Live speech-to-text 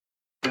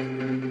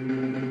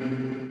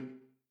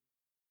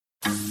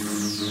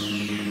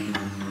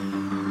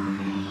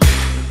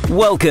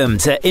Welcome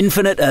to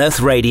Infinite Earth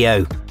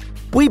Radio.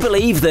 We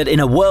believe that in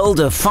a world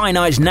of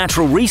finite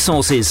natural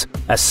resources,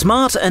 a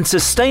smart and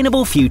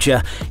sustainable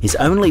future is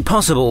only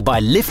possible by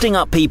lifting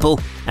up people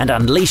and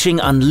unleashing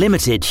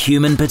unlimited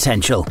human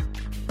potential.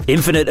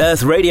 Infinite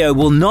Earth Radio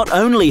will not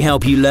only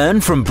help you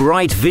learn from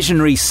bright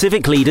visionary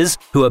civic leaders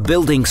who are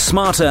building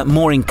smarter,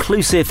 more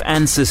inclusive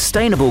and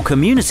sustainable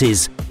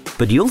communities,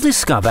 but you'll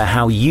discover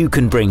how you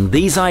can bring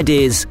these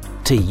ideas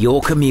to your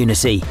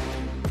community.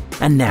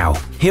 And now,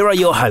 here are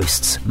your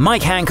hosts,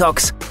 Mike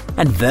Hancox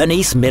and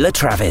Vernice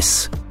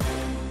Miller-Travis.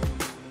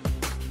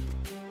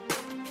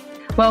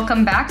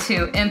 Welcome back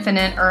to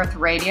Infinite Earth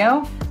Radio,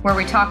 where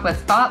we talk with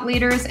thought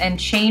leaders and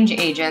change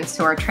agents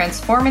who are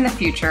transforming the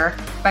future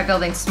by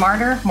building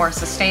smarter, more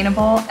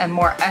sustainable, and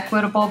more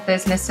equitable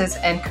businesses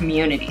and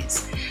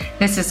communities.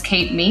 This is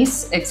Kate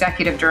Meese,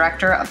 Executive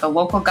Director of the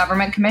Local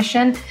Government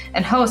Commission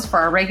and host for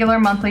our regular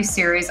monthly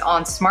series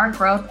on smart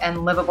growth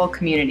and livable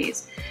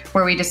communities,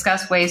 where we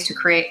discuss ways to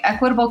create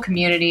equitable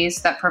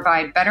communities that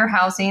provide better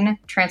housing,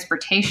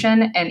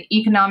 transportation, and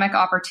economic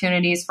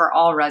opportunities for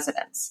all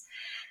residents.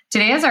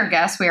 Today, as our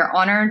guest, we are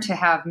honored to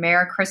have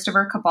Mayor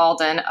Christopher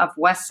Cabaldon of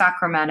West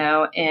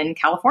Sacramento in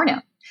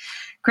California.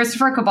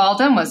 Christopher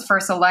Cabaldon was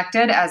first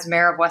elected as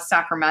mayor of West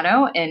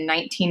Sacramento in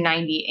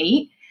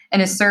 1998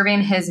 and is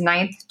serving his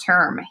 9th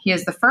term. He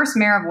is the first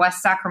mayor of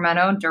West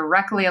Sacramento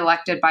directly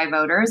elected by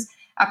voters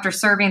after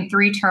serving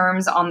 3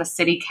 terms on the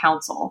city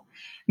council.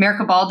 Mayor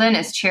Cabaldon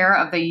is chair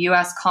of the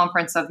U.S.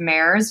 Conference of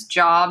Mayors,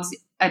 Jobs,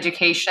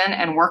 Education,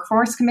 and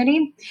Workforce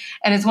Committee,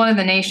 and is one of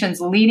the nation's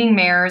leading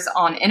mayors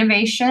on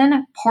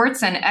innovation,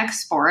 ports and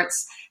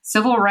exports,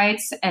 civil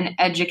rights, and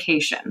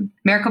education.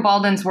 Mayor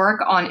Cabaldon's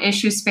work on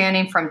issues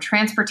spanning from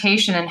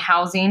transportation and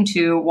housing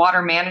to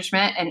water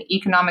management and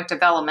economic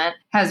development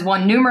has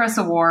won numerous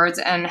awards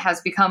and has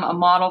become a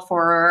model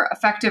for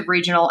effective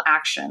regional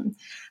action.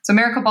 So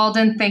Mayor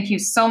Cabaldon, thank you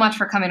so much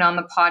for coming on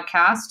the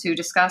podcast to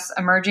discuss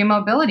emerging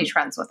mobility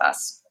trends with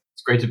us.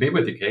 It's great to be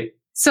with you, Kate.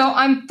 So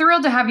I'm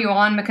thrilled to have you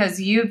on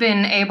because you've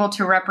been able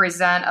to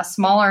represent a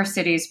smaller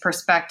city's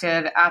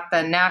perspective at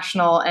the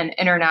national and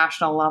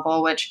international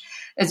level, which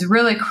is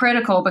really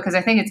critical because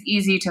I think it's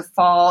easy to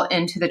fall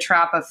into the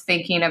trap of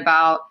thinking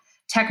about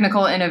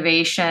technical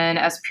innovation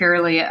as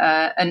purely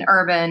an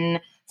urban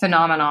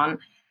phenomenon.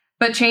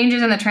 But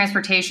changes in the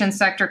transportation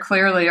sector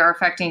clearly are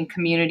affecting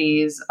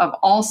communities of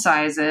all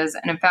sizes.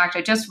 And in fact,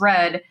 I just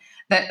read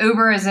that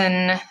Uber is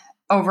in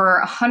over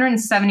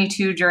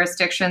 172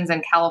 jurisdictions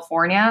in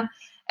California,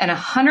 and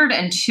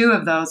 102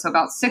 of those, so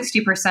about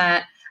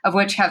 60% of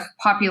which have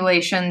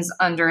populations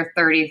under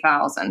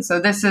 30,000. So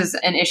this is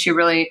an issue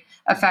really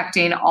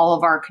affecting all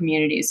of our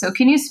communities. So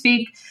can you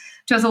speak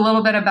to us a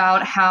little bit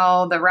about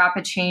how the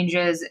rapid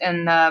changes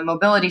in the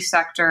mobility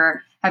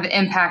sector have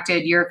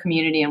impacted your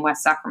community in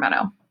West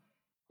Sacramento?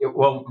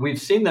 Well,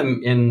 we've seen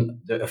them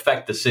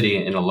affect the city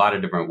in a lot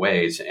of different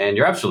ways. And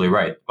you're absolutely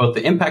right. Both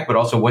the impact, but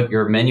also what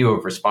your menu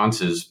of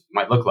responses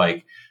might look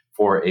like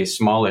for a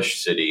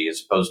smallish city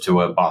as opposed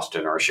to a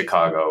Boston or a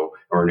Chicago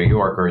or New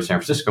York or San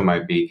Francisco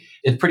might be,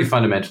 it's pretty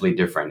fundamentally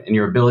different. And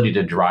your ability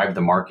to drive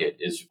the market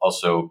is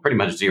also pretty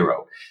much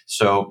zero.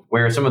 So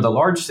where some of the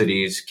large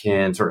cities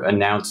can sort of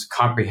announce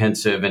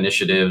comprehensive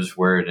initiatives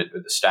where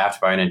it's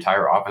staffed by an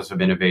entire office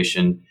of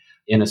innovation,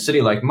 in a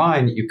city like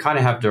mine, you kind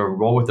of have to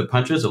roll with the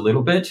punches a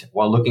little bit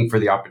while looking for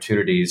the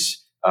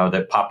opportunities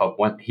that pop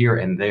up here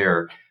and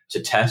there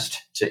to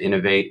test, to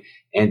innovate,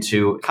 and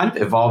to kind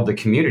of evolve the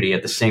community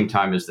at the same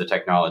time as the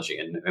technology.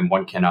 And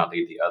one cannot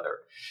lead the other.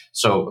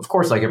 So, of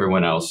course, like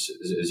everyone else,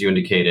 as you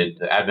indicated,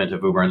 the advent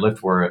of Uber and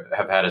Lyft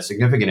have had a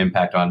significant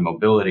impact on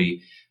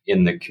mobility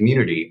in the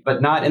community,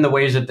 but not in the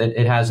ways that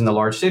it has in the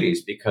large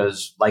cities,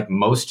 because like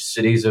most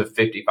cities of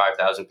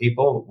 55,000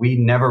 people, we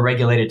never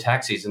regulated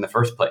taxis in the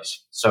first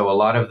place. So a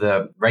lot of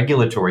the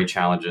regulatory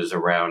challenges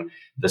around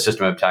the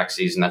system of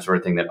taxis and that sort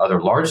of thing that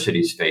other large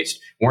cities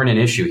faced weren't an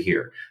issue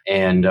here.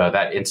 And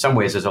that in some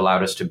ways has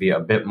allowed us to be a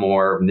bit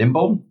more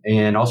nimble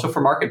and also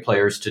for market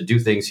players to do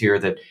things here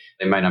that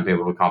they might not be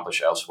able to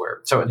accomplish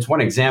elsewhere. So it's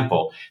one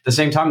example. At the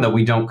same time, though,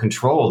 we don't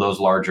control those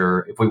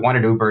larger. If we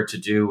wanted Uber to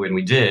do, and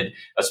we did,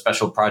 a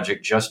special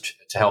project just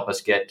to help us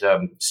get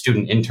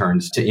student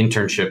interns to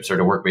internships or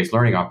to work-based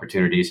learning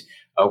opportunities,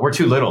 we're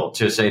too little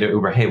to say to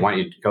Uber, hey, why don't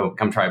you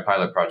come try a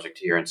pilot project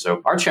here? And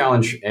so our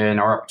challenge and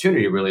our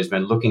opportunity really has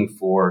been looking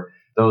for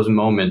those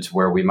moments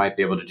where we might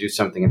be able to do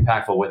something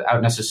impactful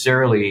without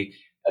necessarily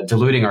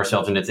deluding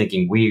ourselves into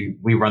thinking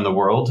we run the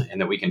world and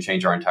that we can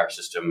change our entire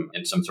system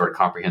in some sort of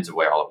comprehensive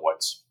way all at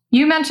once.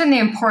 You mentioned the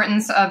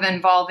importance of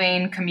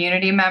involving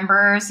community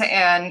members,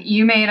 and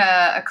you made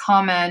a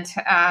comment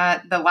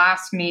at the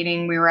last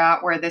meeting we were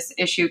at where this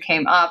issue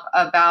came up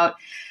about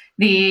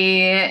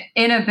the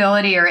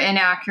inability or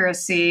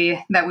inaccuracy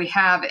that we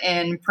have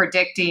in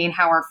predicting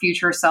how our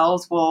future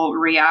selves will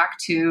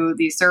react to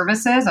these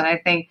services. And I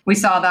think we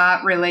saw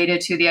that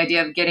related to the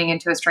idea of getting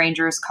into a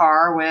stranger's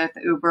car with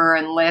Uber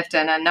and Lyft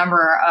and a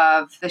number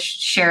of the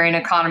sharing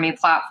economy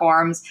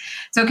platforms.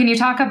 So can you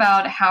talk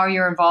about how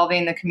you're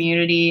involving the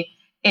community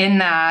in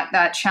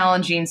that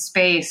challenging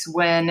space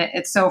when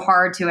it's so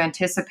hard to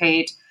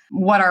anticipate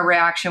what our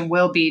reaction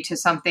will be to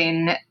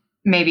something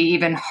maybe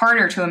even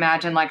harder to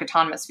imagine, like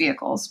autonomous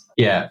vehicles.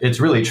 Yeah,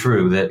 it's really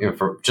true that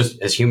for just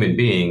as human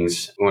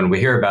beings, when we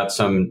hear about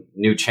some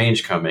new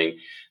change coming,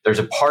 there's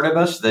a part of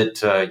us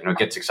that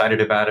gets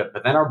excited about it,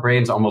 but then our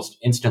brains almost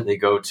instantly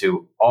go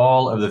to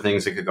all of the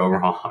things that could go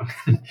wrong.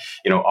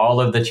 All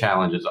of the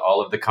challenges,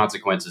 all of the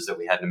consequences that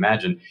we hadn't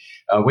imagined,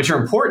 which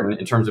are important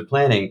in terms of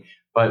planning,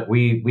 but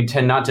we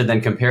tend not to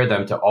then compare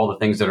them to all the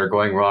things that are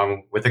going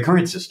wrong with the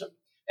current system.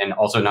 And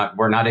also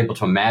we're not able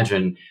to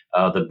imagine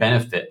the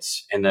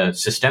benefits and the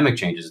systemic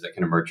changes that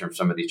can emerge from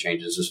some of these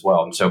changes as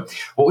well. And so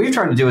what we've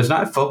tried to do is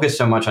not focus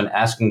so much on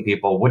asking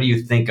people, what do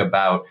you think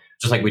about,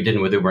 just like we did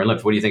with Uber and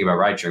Lyft, what do you think about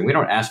ride sharing? We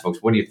don't ask folks,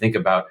 what do you think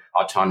about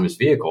autonomous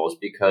vehicles?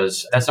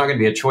 Because that's not going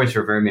to be a choice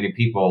for very many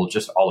people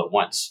just all at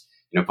once.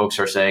 Folks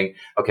are saying,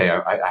 okay,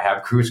 I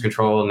have cruise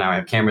control. Now I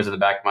have cameras in the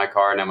back of my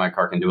car. Now my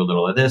car can do a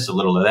little of this, a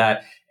little of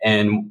that.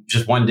 And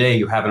just one day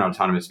you have an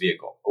autonomous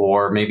vehicle,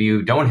 or maybe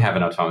you don't have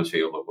an autonomous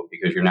vehicle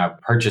because you're now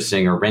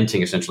purchasing or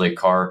renting essentially a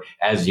car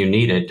as you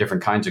need it,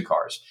 different kinds of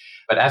cars.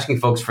 But asking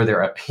folks for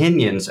their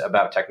opinions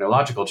about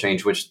technological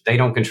change, which they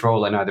don't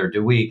control and neither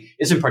do we,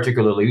 isn't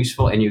particularly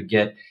useful. And you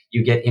get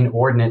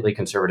inordinately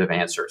conservative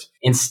answers.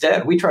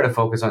 Instead, we try to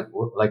focus on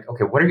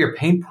okay, what are your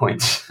pain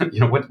points?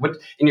 What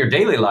in your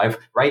daily life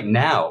right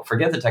now,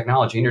 forget the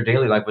technology, in your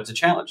daily life, what's a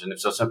challenge? And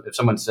if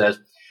someone says,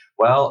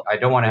 well, I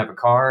don't want to have a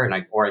car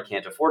or I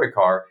can't afford a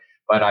car,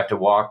 but I have to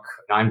walk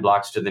 9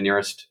 blocks to the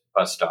nearest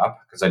bus stop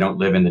because I don't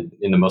live in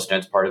the most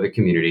dense part of the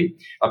community.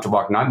 I have to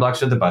walk 9 blocks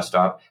to the bus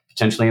stop,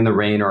 potentially in the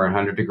rain or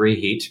 100-degree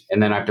heat.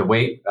 And then I have to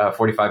wait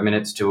 45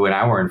 minutes to an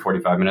hour and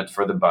 45 minutes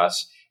for the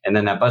bus. And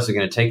then that bus is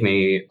going to take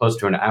me close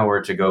to an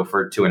hour to go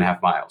for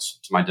 2.5 miles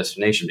to my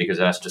destination because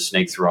it has to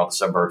snake through all the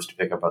suburbs to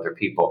pick up other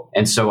people.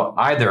 And so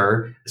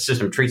either the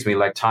system treats me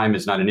like time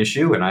is not an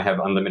issue and I have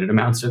unlimited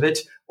amounts of it,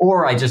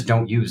 or I just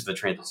don't use the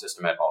transit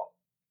system at all.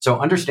 So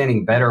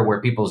understanding better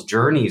where people's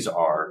journeys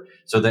are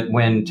so that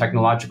when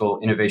technological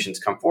innovations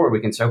come forward, we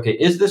can say, okay,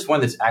 is this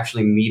one that's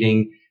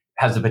actually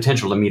has the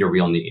potential to meet a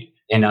real need?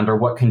 And under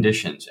what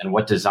conditions and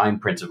what design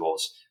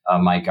principles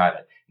might guide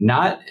it?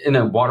 Not in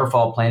a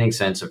waterfall planning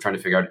sense of trying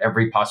to figure out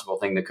every possible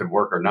thing that could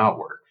work or not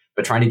work,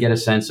 but trying to get a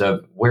sense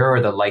of where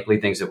are the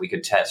likely things that we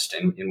could test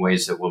in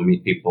ways that will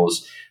meet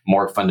people's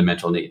more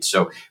fundamental needs.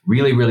 So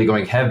really, really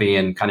going heavy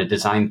in kind of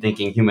design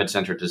thinking,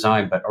 human-centered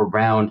design, but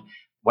around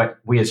what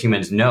we as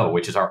humans know,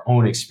 which is our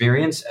own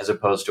experience, as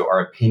opposed to our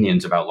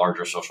opinions about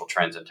larger social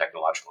trends and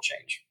technological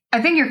change.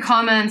 I think your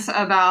comments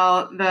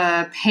about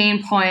the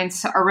pain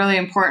points are really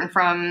important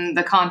from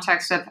the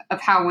context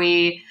of how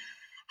we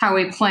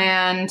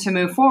plan to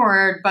move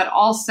forward, but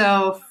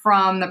also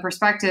from the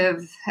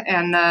perspective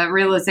and the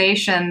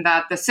realization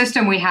that the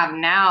system we have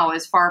now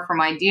is far from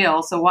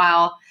ideal. So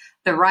while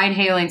the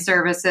ride-hailing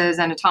services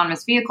and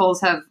autonomous vehicles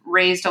have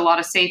raised a lot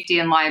of safety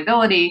and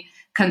liability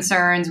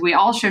concerns, we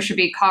also should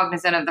be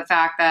cognizant of the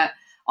fact that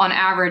on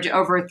average,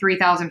 over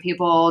 3,000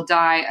 people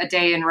die a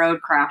day in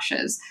road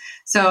crashes.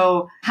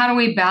 So how do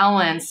we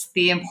balance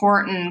the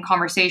important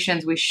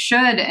conversations we should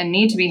and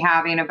need to be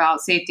having about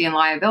safety and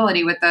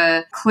liability with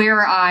the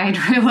clear-eyed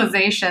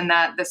realization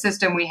that the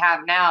system we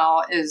have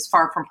now is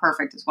far from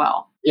perfect as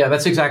well? Yeah,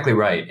 that's exactly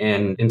right.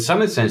 And in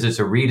some sense, it's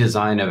a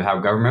redesign of how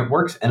government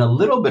works and a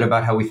little bit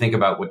about how we think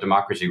about what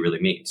democracy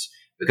really means.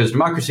 Because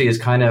democracy is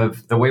kind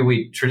of the way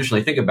we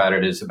traditionally think about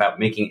it is about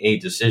making a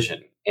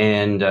decision.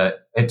 And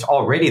it's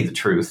already the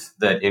truth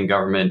that in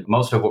government,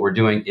 most of what we're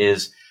doing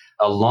is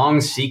a long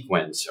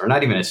sequence, or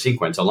not even a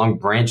sequence, a long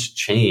branch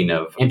chain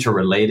of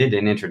interrelated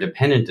and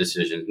interdependent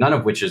decisions, none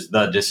of which is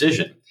the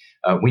decision.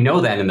 We know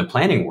that in the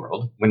planning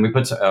world, when we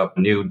put a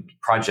new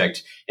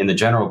project in the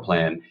general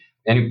plan,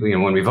 and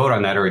when we vote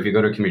on that, or if you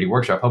go to a community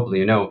workshop, hopefully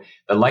you know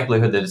the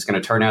likelihood that it's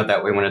going to turn out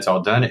that way when it's all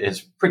done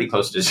is pretty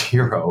close to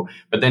zero.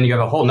 But then you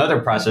have a whole nother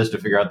process to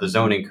figure out the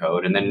zoning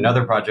code, and then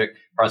another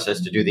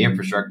process to do the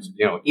infrastructure,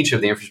 each of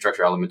the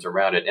infrastructure elements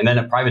around it. And then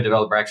a private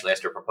developer actually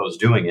has to propose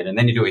doing it, and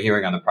then you do a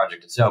hearing on the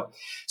project itself.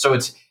 So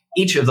it's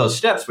each of those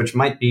steps, which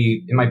might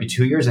be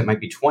 2 years, it might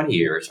be 20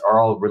 years,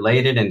 are all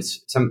related, and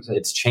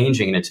it's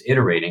changing and it's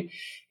iterating.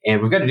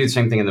 And we've got to do the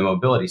same thing in the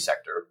mobility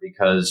sector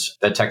because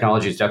the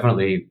technology is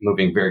definitely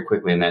moving very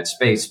quickly in that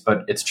space,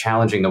 but it's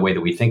challenging the way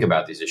that we think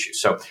about these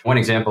issues. So one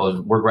example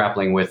is we're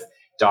grappling with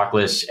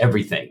dockless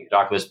everything,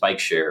 dockless bike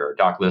share,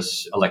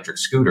 dockless electric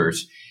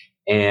scooters.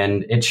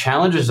 And it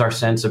challenges our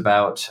sense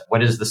about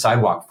what is the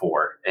sidewalk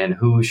for and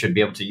who should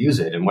be able to use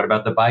it and what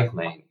about the bike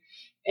lane.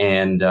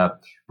 And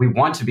we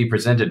want to be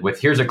presented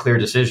with, here's a clear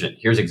decision.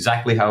 Here's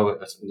exactly how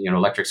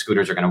electric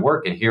scooters are going to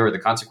work. And here are the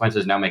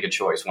consequences. Now make a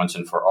choice once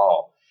and for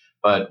all.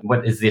 But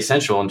what is the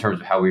essential in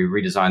terms of how we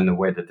redesign the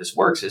way that this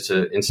works is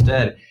to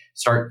instead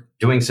start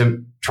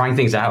trying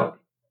things out,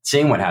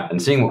 seeing what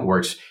happens, seeing what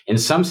works. In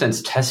some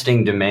sense,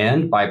 testing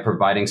demand by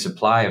providing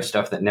supply of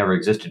stuff that never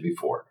existed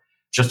before.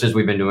 just as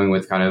we've been doing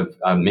with kind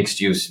of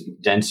mixed use,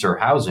 denser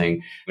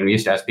housing. When we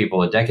used to ask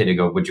people a decade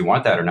ago, would you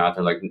want that or not?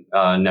 They're like,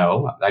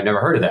 no, I've never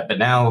heard of that. But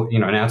now,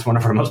 now it's one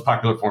of our most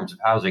popular forms of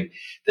housing.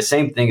 The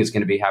same thing is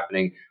going to be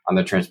happening on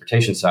the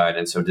transportation side.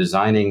 And so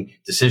designing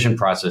decision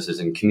processes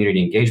and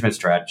community engagement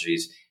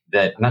strategies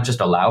that not just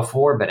allow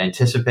for, but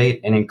anticipate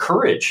and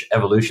encourage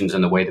evolutions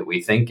in the way that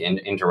we think and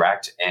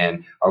interact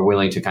and are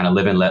willing to kind of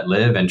live and let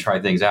live and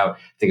try things out, I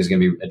think is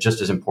going to be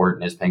just as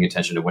important as paying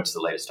attention to what's the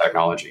latest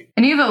technology.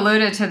 And you've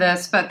alluded to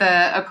this, but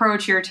the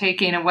approach you're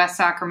taking in West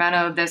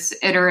Sacramento, this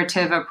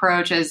iterative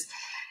approach is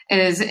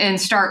in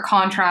stark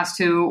contrast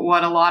to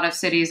what a lot of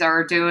cities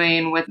are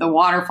doing with the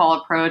waterfall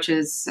approach,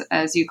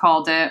 as you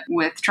called it,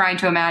 with trying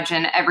to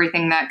imagine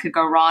everything that could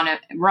go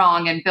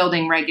wrong and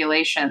building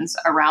regulations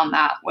around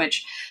that,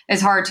 which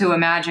is hard to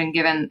imagine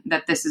given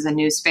that this is a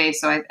new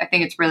space. So I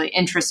think it's really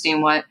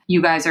interesting what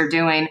you guys are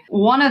doing.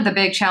 One of the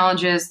big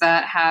challenges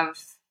that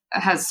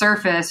has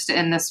surfaced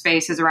in this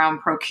space is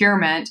around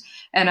procurement.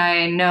 And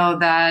I know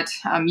that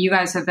you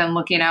guys have been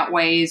looking at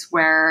ways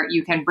where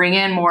you can bring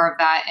in more of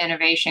that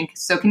innovation.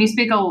 So can you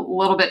speak a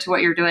little bit to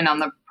what you're doing on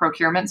the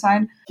procurement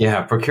side?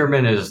 Yeah,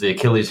 procurement is the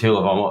Achilles heel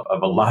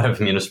of a lot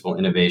of municipal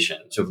innovation,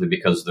 simply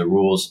because the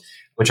rules,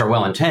 which are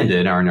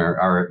well-intended,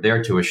 are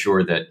there to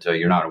assure that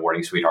you're not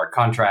awarding sweetheart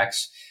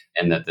contracts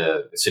and that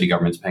the city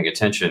government's paying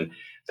attention.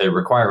 They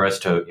require us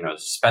to,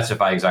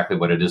 specify exactly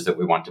what it is that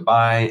we want to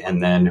buy,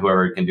 and then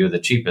whoever can do the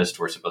cheapest,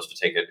 we're supposed to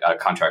take a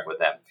contract with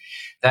them.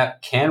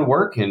 That can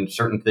work in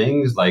certain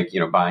things, like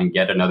buying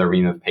yet another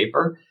ream of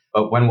paper.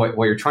 But when what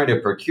you're trying to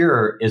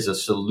procure is a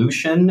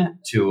solution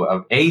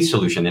to a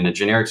solution in a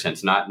generic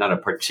sense, not a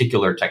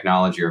particular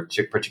technology or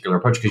particular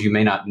approach, because you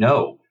may not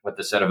know what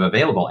the set of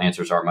available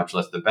answers are, much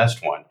less the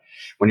best one.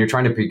 When you're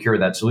trying to procure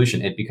that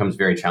solution, it becomes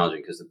very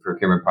challenging because the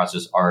procurement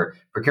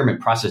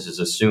processes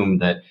assume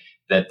that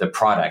the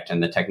product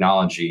and the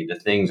technology, the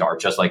things are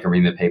just like a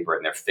ream of paper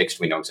and they're fixed.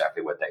 We know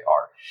exactly what they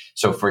are.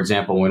 So, for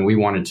example, when we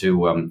wanted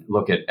to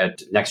look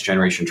at next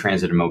generation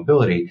transit and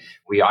mobility,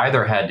 we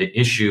either had to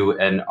issue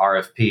an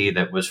RFP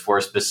that was for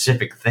a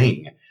specific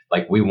thing.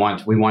 Like we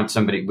want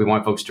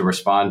folks to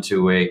respond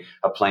to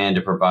a plan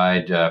to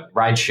provide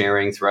ride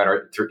sharing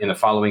in the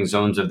following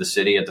zones of the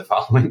city at the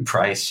following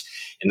price,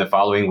 in the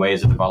following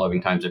ways at the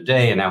following times of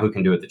day. And now who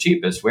can do it the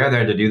cheapest? We either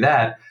had to do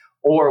that,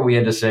 or we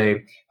had to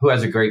say who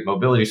has a great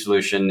mobility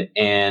solution,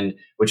 and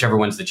whichever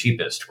one's the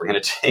cheapest we're going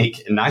to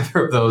take. And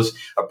neither of those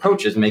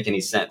approaches make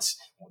any sense.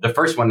 The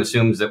first one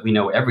assumes that we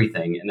know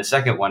everything, and the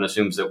second one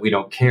assumes that we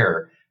don't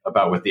care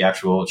about what the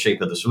actual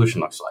shape of the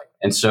solution looks like.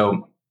 And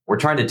so we're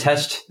trying to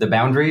test the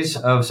boundaries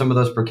of some of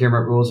those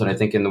procurement rules. And I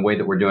think in the way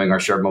that we're doing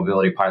our shared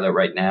mobility pilot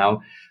right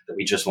now, that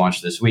we just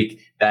launched this week,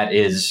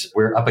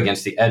 we're up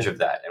against the edge of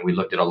that. And we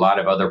looked at a lot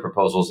of other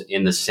proposals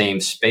in the same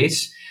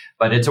space.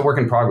 But it's a work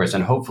in progress,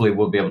 and hopefully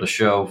we'll be able to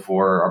show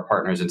for our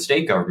partners in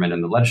state government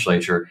and the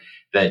legislature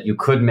that you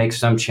could make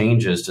some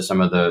changes to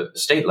some of the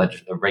state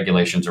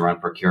regulations around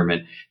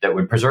procurement that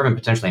would preserve and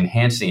potentially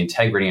enhance the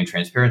integrity and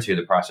transparency of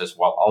the process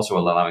while also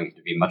allowing it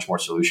to be much more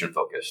solution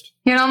focused.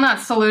 On that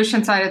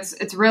solution side,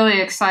 it's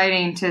really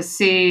exciting to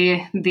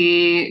see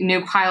the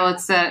new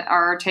pilots that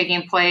are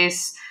taking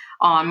place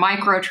on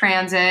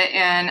microtransit,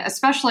 and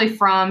especially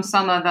from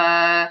some of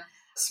the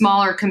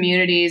smaller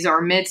communities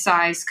or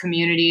mid-sized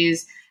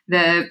communities.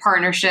 The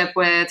partnership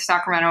with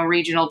Sacramento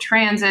Regional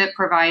Transit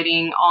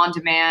providing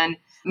on-demand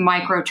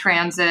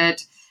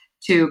microtransit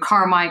to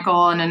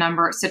Carmichael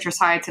and Citrus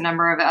Heights, a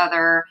number of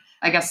other,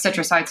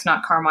 Citrus Heights,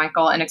 not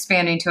Carmichael, and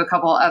expanding to a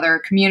couple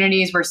other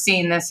communities. We're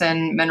seeing this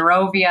in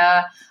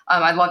Monrovia.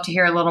 I'd love to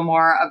hear a little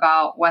more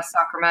about West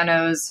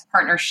Sacramento's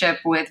partnership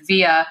with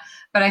VIA.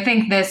 But I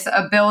think this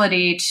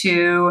ability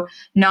to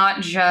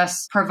not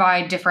just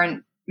provide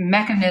different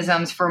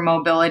mechanisms for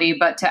mobility,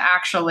 but to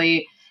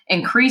actually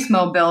increase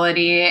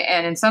mobility,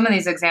 and in some of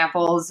these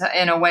examples,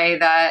 in a way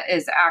that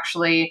is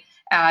actually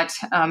at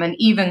an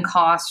even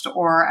cost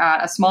or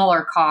at a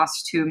smaller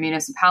cost to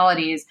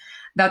municipalities.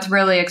 That's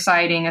really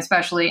exciting,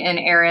 especially in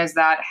areas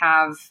that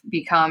have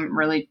become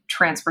really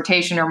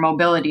transportation or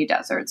mobility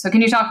deserts. So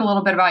can you talk a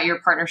little bit about your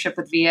partnership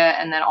with VIA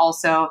and then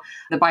also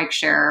the bike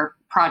share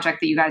project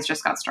that you guys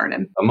just got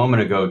started? A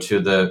moment ago to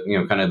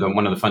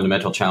one of the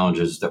fundamental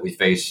challenges that we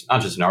face,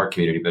 not just in our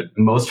community, but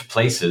most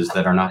places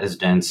that are not as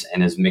dense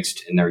and as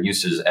mixed in their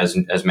uses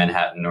as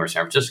Manhattan or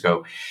San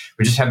Francisco.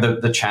 We just have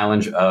the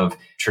challenge of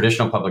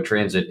traditional public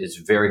transit is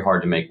very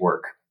hard to make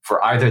work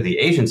for either the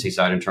agency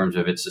side in terms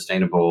of its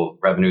sustainable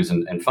revenues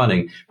and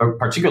funding, but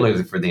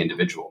particularly for the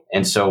individual.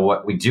 And so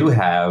what we do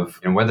have,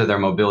 and whether they're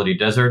mobility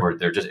desert or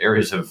they're just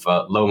areas of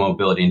low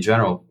mobility in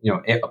general,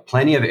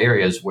 plenty of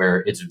areas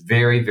where it's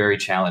very, very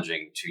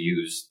challenging to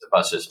use the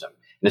bus system.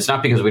 And it's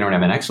not because we don't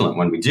have an excellent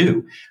one, we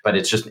do, but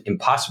it's just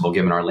impossible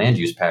given our land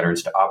use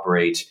patterns to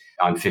operate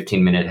on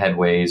 15-minute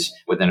headways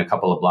within a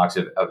couple of blocks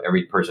of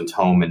every person's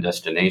home and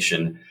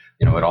destination,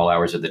 at all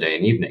hours of the day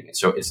and evening. And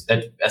so it's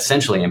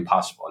essentially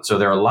impossible. And so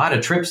there are a lot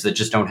of trips that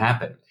just don't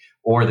happen.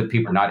 or that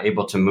people are not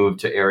able to move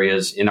to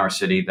areas in our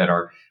city that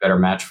are better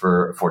matched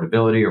for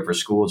affordability or for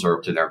schools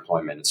or to their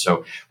employment. And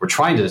so we're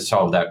trying to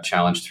solve that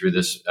challenge through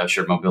this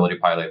shared mobility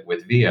pilot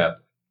with Via.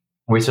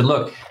 We said,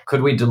 look,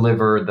 could we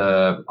deliver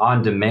the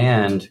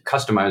on-demand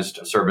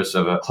customized service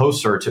of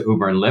closer to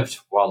Uber and Lyft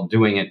while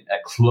doing it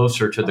at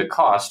closer to the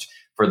cost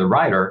for the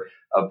rider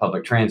of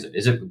public transit?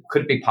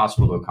 Could it be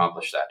possible to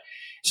accomplish that?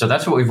 So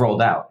that's what we've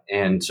rolled out.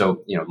 And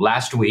so,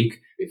 last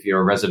week, if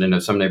you're a resident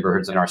of some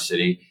neighborhoods in our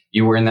city,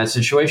 you were in that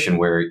situation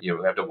where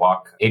you have to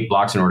walk 8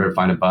 blocks in order to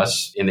find a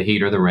bus in the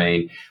heat or the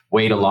rain,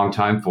 wait a long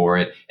time for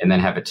it, and then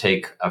have it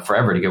take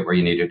forever to get where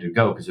you needed to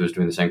go because it was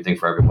doing the same thing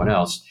for everyone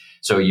else.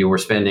 So you were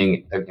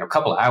spending a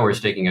couple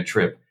hours taking a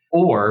trip.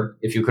 Or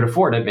if you could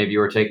afford it, maybe you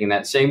were taking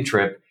that same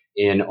trip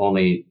in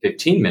only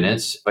 15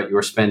 minutes, but you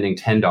were spending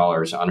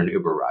 $10 on an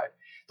Uber ride.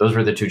 Those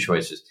were the two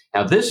choices.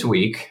 Now, this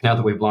week, now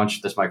that we've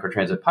launched this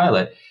microtransit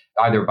pilot,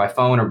 either by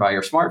phone or by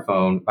your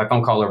smartphone, by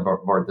phone call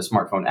or the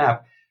smartphone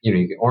app, you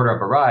can order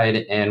up a ride,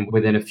 and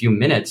within a few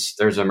minutes,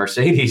 there's a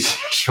Mercedes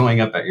showing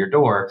up at your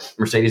door,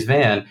 Mercedes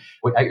van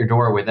at your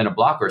door within a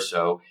block or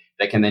so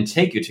that can then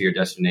take you to your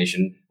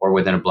destination or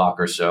within a block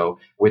or so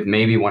with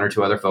maybe 1 or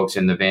 2 other folks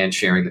in the van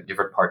sharing the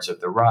different parts of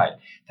the ride.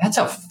 That's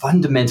a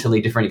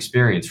fundamentally different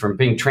experience from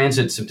being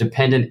transit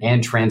dependent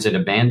and transit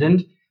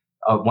abandoned.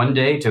 One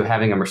day to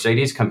having a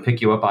Mercedes come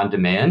pick you up on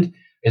demand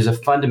is a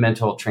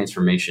fundamental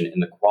transformation in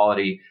the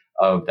quality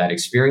of that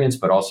experience,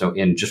 but also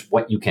in just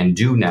what you can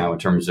do now in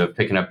terms of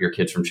picking up your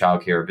kids from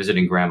childcare,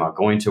 visiting grandma,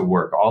 going to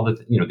work, all the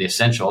the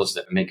essentials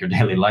that make your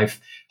daily life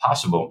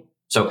possible.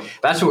 So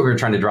that's what we were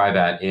trying to drive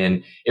at.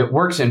 And it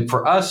works. And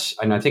for us,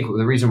 and I think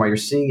the reason why you're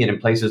seeing it in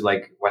places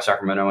like West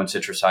Sacramento and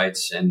Citrus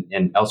Heights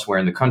and elsewhere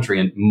in the country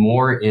and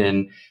more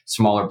in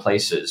smaller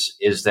places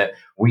is that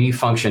we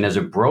function as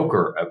a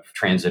broker of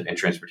transit and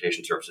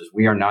transportation services.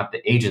 We are not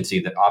the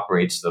agency that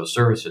operates those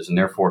services. And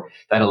therefore,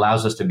 that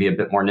allows us to be a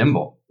bit more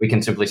nimble. We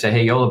can simply say,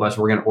 hey, Yola Bus,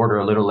 we're going to order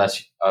a little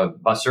less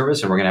bus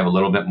service and we're going to have a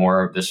little bit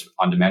more of this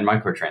on-demand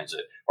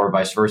microtransit or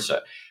vice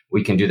versa.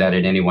 We can do that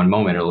at any one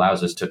moment. It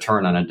allows us to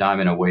turn on a dime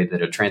in a way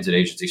that a transit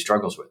agency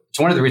struggles with. It's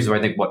one of the reasons why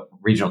I think what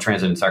Regional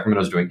Transit in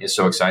Sacramento is doing is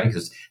so exciting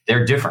because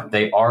they're different.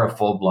 They are a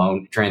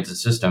full-blown transit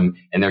system,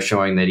 and they're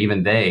showing that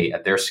even they,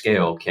 at their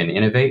scale, can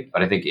innovate.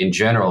 But I think in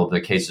general, the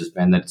case has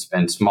been that it's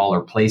been smaller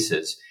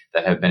places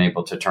that have been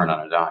able to turn on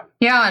a dime.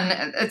 Yeah,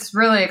 and it's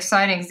really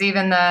exciting because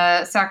even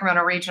the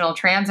Sacramento Regional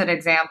Transit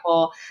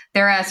example,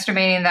 they're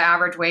estimating the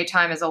average wait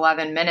time is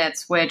 11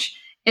 minutes, which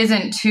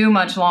isn't too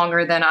much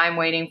longer than I'm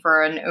waiting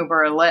for an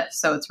Uber or Lyft.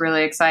 So it's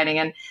really exciting.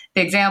 And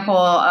the example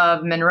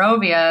of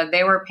Monrovia,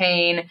 they were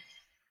paying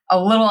a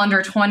little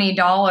under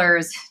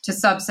 $20 to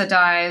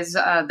subsidize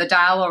the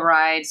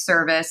Dial-A-Ride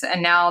service.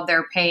 And now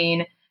they're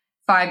paying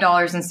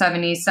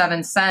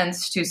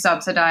 $5.77 to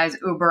subsidize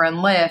Uber and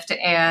Lyft.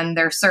 And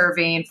they're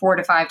serving 4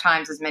 to 5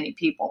 times as many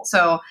people.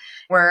 So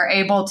we're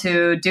able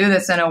to do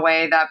this in a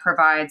way that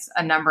provides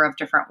a number of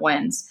different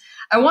wins.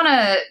 I want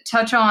to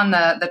touch on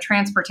the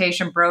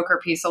transportation broker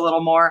piece a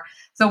little more.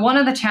 So one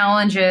of the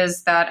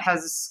challenges that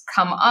has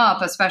come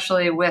up,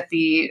 especially with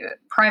the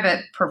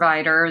private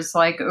providers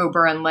like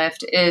Uber and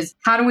Lyft, is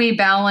how do we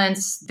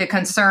balance the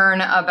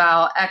concern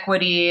about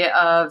equity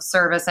of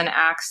service and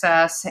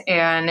access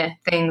and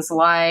things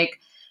like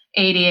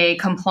ADA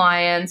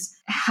compliance?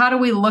 How do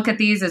we look at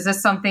these? Is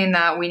this something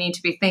that we need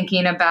to be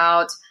thinking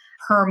about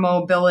per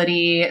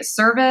mobility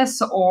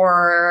service,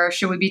 or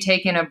should we be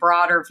taking a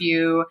broader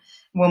view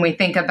when we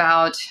think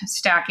about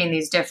stacking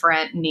these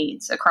different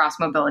needs across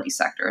mobility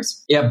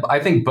sectors? Yeah, I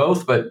think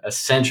both, but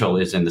essential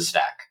is in the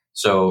stack.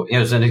 So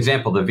as an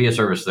example, the Via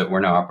service that we're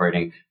now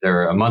operating,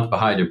 they're a month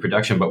behind in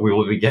production, but we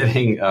will be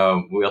getting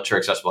wheelchair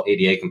accessible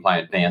ADA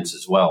compliant vans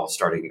as well,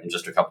 starting in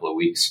just a couple of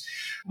weeks.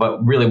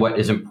 But really what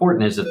is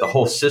important is that the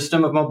whole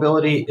system of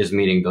mobility is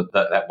meeting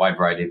that wide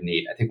variety of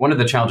need. I think one of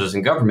the challenges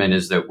in government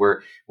is that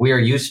we are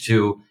used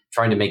to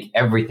trying to make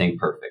everything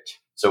perfect.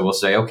 So we'll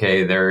say,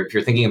 okay, if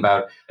you're thinking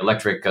about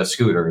electric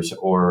scooters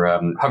or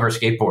hover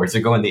skateboards that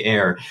go in the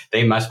air,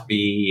 they must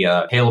be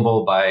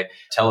hailable by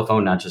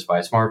telephone, not just by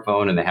a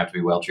smartphone, and they have to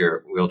be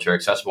wheelchair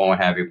accessible and what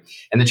have you.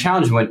 And the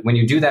challenge when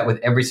you do that with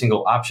every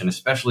single option,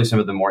 especially some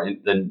of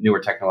the newer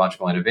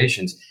technological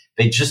innovations,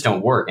 they just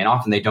don't work, and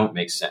often they don't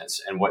make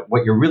sense. And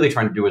what you're really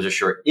trying to do is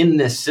assure in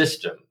this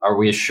system, are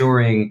we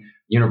assuring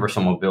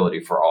universal mobility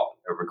for all,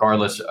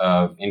 regardless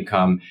of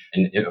income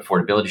and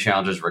affordability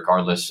challenges,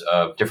 regardless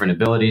of different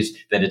abilities,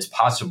 that it's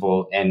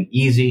possible and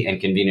easy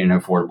and convenient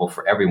and affordable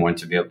for everyone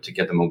to be able to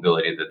get the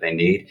mobility that they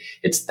need.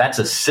 That's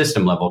a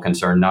system level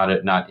concern,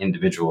 not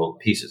individual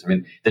pieces. I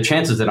mean, the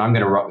chances that I'm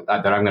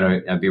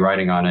going to be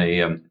riding on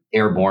a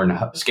airborne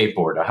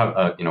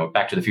skateboard,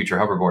 Back to the Future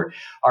hoverboard,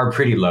 are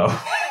pretty low.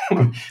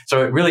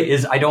 So it really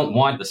is. I don't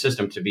want the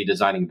system to be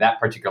designing that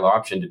particular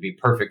option to be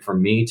perfect for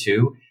me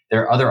too.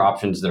 There are other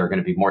options that are going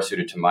to be more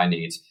suited to my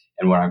needs.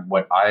 And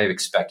what I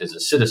expect as a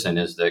citizen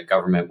is that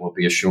government will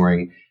be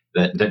assuring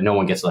that no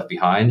one gets left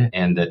behind,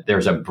 and that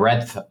there's a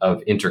breadth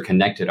of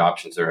interconnected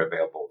options that are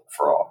available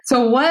for all.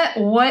 So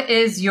what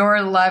is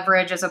your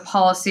leverage as a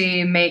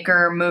policy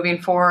maker moving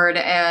forward,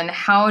 and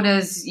how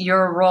does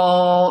your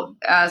role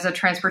as a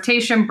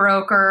transportation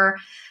broker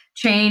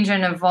change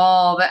and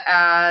evolve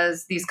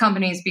as these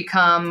companies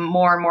become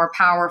more and more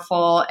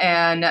powerful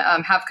and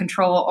have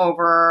control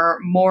over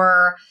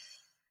more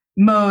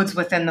modes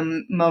within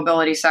the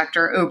mobility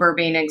sector, Uber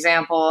being an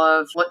example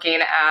of looking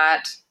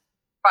at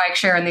bike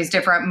share in these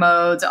different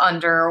modes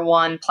under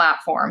one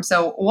platform.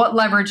 So what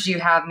leverage do you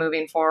have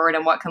moving forward,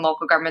 and what can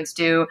local governments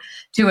do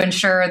to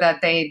ensure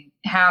that they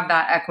have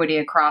that equity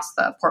across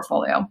the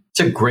portfolio? It's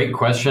a great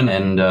question,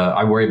 and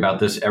I worry about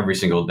this every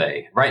single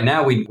day. Right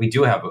now, we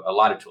do have a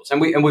lot of tools, and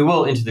we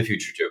will into the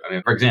future too. I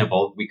mean, for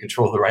example, we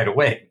control the right of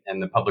way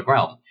and the public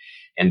realm.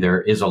 And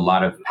there is a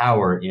lot of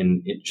power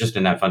in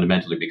that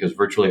fundamentally, because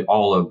virtually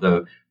all of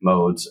the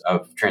modes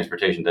of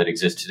transportation that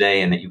exist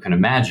today and that you can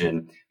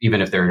imagine,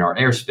 even if they're in our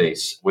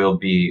airspace, will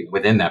be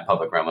within that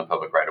public realm and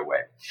public right of way.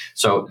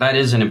 So that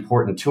is an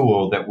important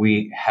tool that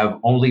we have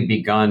only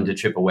begun to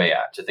chip away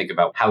at, to think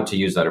about how to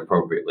use that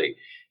appropriately.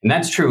 And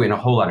that's true in a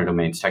whole lot of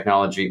domains,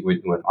 technology with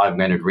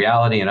augmented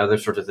reality and other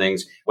sorts of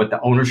things. What the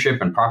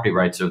ownership and property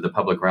rights of the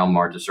public realm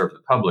are to serve the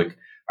public,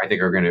 I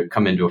think, are going to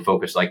come into a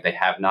focus like they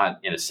have not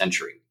in a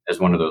century as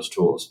one of those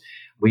tools.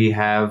 We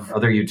have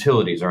other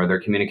utilities, or other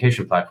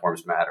communication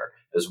platforms matter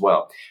as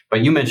well.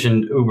 But you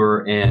mentioned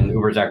Uber and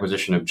Uber's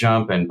acquisition of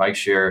Jump and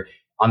Bikeshare.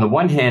 On the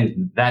one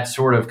hand, that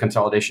sort of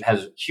consolidation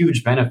has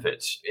huge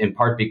benefits, in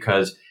part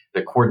because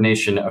the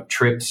coordination of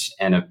trips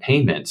and of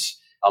payments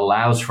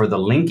allows for the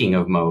linking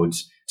of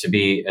modes to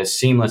be as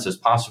seamless as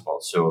possible.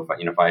 So if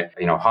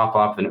I hop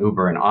off an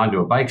Uber and onto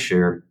a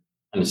Bikeshare,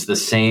 and it's the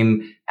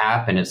same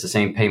app and it's the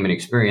same payment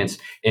experience,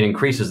 it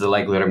increases the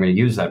likelihood I'm going to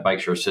use that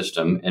Bikeshare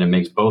system, and it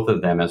makes both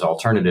of them as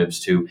alternatives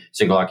to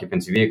single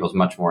occupancy vehicles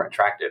much more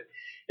attractive.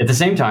 At the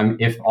same time,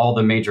 if all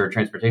the major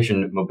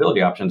transportation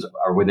mobility options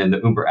are within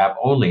the Uber app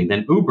only,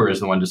 then Uber is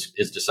the one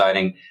is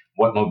deciding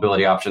what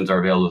mobility options are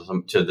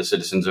available to the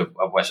citizens of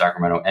West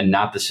Sacramento, and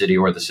not the city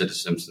or the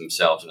citizens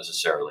themselves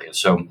necessarily. And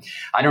so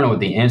I don't know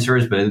what the answer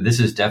is, but this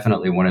is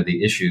definitely one of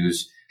the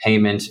issues,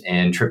 payment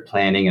and trip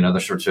planning and other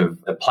sorts of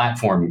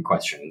platform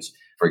questions,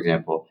 for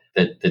example,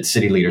 that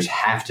city leaders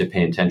have to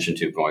pay attention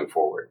to going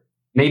forward.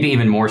 Maybe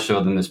even more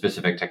so than the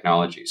specific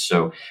technologies.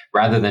 So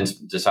rather than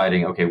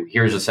deciding, okay,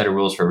 here's a set of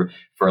rules for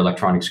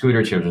electronic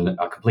scooters, here's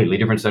a completely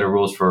different set of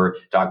rules for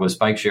dogless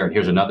bike share, and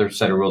here's another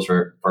set of rules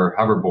for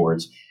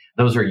hoverboards.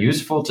 Those are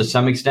useful to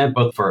some extent,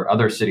 but for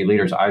other city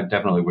leaders, I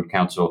definitely would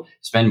counsel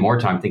spend more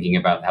time thinking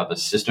about how the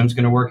system's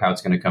going to work, how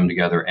it's going to come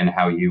together, and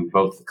how you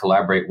both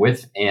collaborate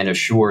with and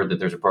assure that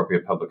there's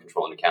appropriate public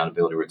control and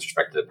accountability with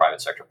respect to the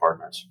private sector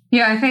partners.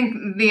 Yeah, I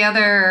think the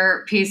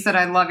other piece that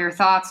I'd love your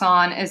thoughts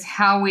on is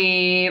how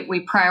we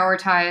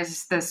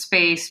prioritize the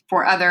space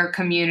for other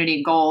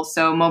community goals.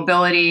 So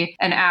mobility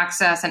and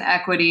access and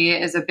equity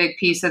is a big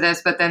piece of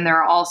this, but then there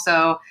are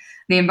also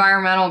the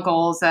environmental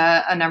goals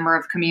that a number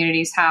of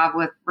communities have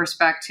with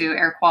respect to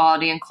air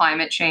quality and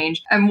climate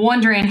change. I'm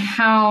wondering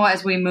how,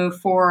 as we move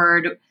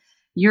forward,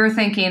 you're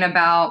thinking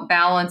about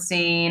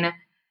balancing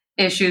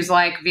issues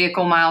like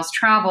vehicle miles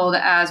traveled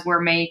as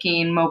we're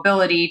making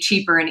mobility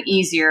cheaper and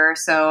easier.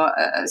 So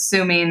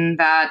assuming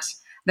that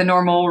the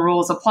normal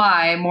rules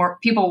apply, more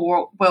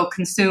people will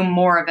consume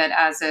more of it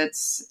as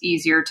it's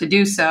easier to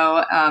do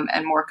so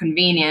and more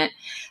convenient.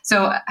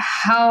 So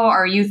how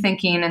are you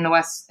thinking in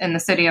the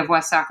city of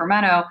West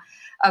Sacramento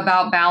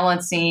about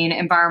balancing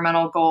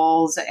environmental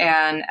goals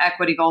and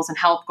equity goals and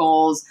health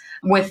goals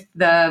with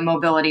the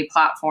mobility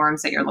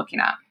platforms that you're looking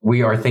at?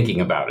 We are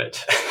thinking about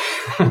it,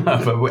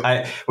 but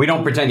we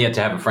don't pretend yet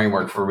to have a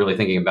framework for really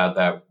thinking about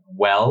that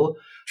well,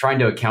 trying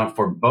to account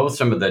for both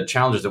some of the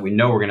challenges that we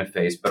know we're going to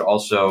face, but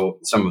also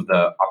some of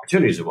the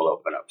opportunities that will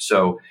open up.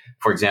 So,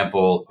 for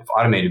example, if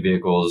automated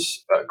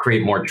vehicles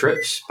create more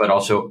trips, but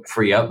also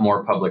free up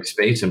more public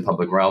space and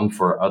public realm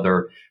for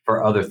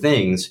other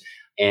things,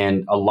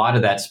 and a lot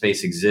of that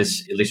space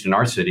exists, at least in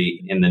our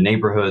city, in the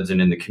neighborhoods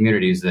and in the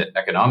communities that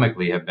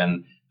economically have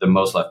been the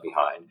most left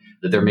behind,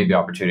 that there may be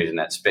opportunities in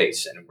that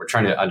space. And we're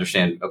trying to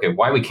understand, okay,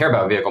 why we care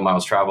about vehicle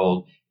miles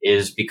traveled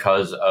is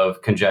because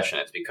of congestion.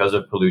 It's because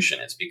of pollution.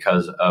 It's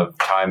because of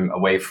time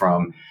away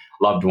from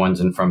loved ones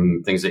and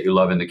from things that you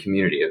love in the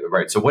community,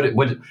 right? So what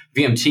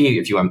VMT,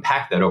 if you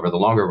unpack that over the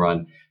longer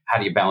run, how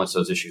do you balance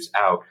those issues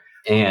out?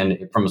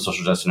 And from a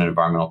social justice and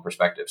environmental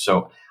perspective.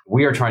 So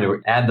we are trying to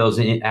add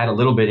a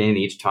little bit in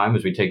each time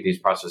as we take these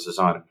processes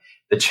on.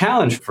 The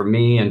challenge for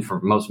me and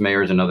for most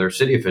mayors and other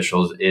city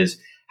officials is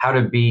how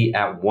to be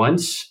at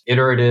once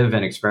iterative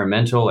and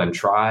experimental and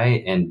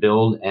try and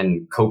build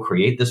and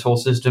co-create this whole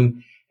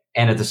system,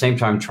 and at the same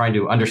time trying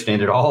to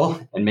understand it all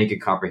and make it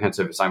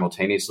comprehensive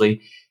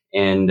simultaneously.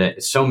 And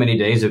so many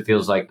days it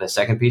feels like the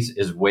second piece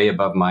is way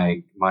above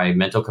my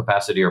mental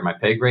capacity or my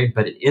pay grade,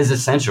 but it is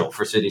essential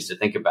for cities to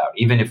think about.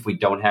 Even if we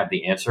don't have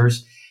the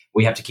answers,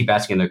 we have to keep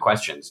asking the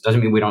questions.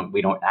 Doesn't mean we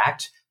don't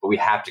act, but we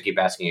have to keep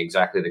asking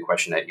exactly the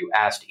question that you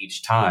asked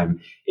each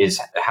time is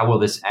how will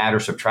this add or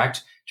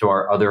subtract to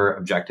our other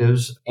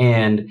objectives?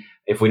 And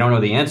if we don't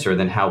know the answer,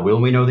 then how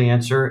will we know the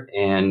answer?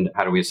 And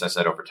how do we assess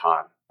that over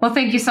time? Well,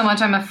 thank you so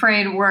much. I'm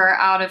afraid we're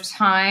out of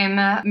time.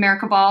 Mayor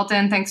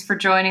Cabaldon, thanks for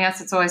joining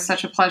us. It's always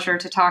such a pleasure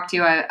to talk to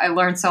you. I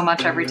learn so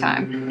much every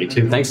time. Me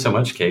too. Thanks so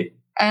much, Kate.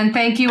 And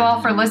thank you all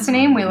for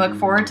listening. We look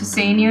forward to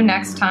seeing you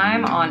next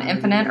time on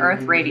Infinite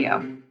Earth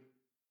Radio.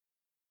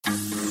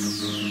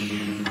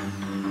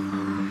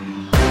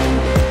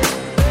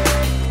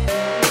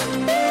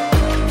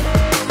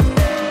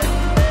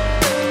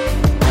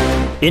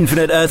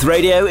 Infinite Earth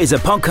Radio is a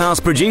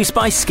podcast produced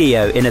by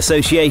Skio in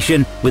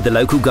association with the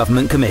Local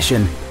Government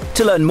Commission.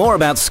 To learn more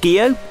about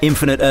Skio,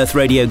 Infinite Earth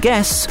Radio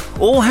guests,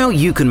 or how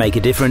you can make a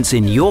difference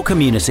in your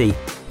community,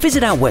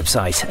 visit our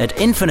website at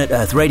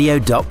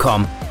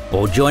infiniteearthradio.com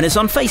or join us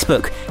on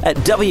Facebook at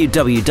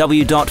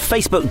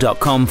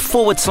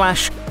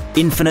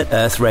www.facebook.com/Infinite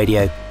Earth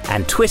Radio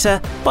and Twitter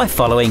by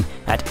following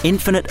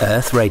 @Infinite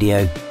Earth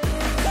Radio.